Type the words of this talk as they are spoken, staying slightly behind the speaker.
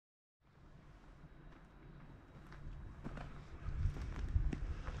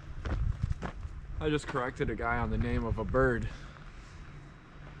I just corrected a guy on the name of a bird.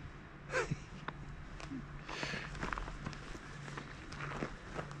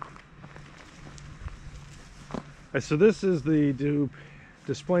 So this is the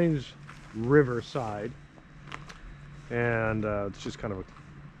DuPage River side, and it's just kind of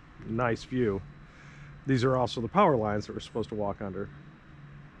a nice view. These are also the power lines that we're supposed to walk under.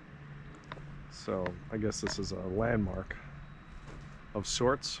 So I guess this is a landmark of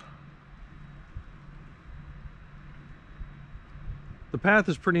sorts. The path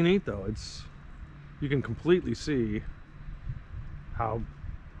is pretty neat though. You can completely see how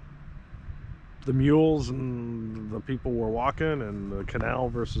the mules and the people were walking, and the canal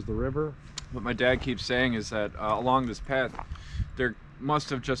versus the river. What my dad keeps saying is that along this path there must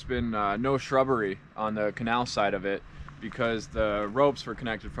have just been no shrubbery on the canal side of it, because the ropes were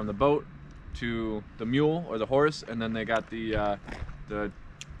connected from the boat to the mule or the horse, and then they got the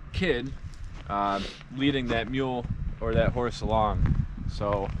kid leading that mule or that horse along.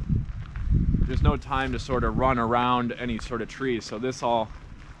 So there's no time to sort of run around any sort of trees. So this all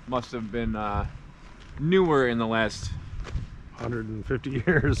must have been newer in the last 150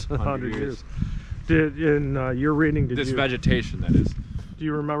 years. 100 years. In your reading, This vegetation, that is. Do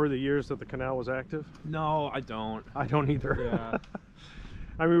you remember the years that the canal was active? No, I don't. I don't either. Yeah.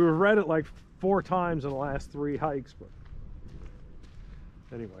 I mean, we've read it like 4 times in the last 3 hikes, but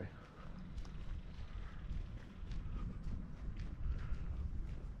anyway.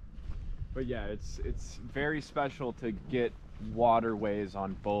 But yeah, it's very special to get waterways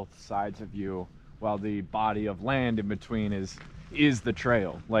on both sides of you, while the body of land in between is the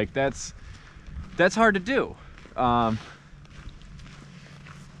trail. Like that's hard to do. Yeah,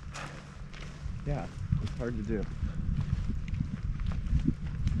 it's hard to do.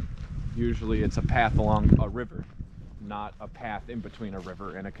 Usually it's a path along a river, not a path in between a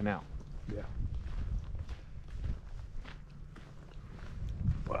river and a canal. Yeah.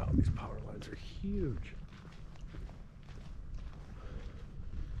 Wow, these power lines are huge.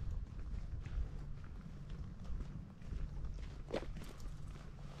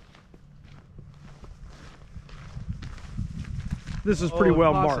 This is pretty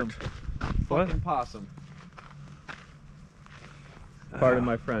well marked. What? Fucking possum. Pardon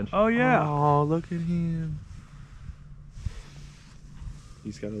my French. Oh yeah. Oh, look at him.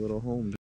 He's got a little home.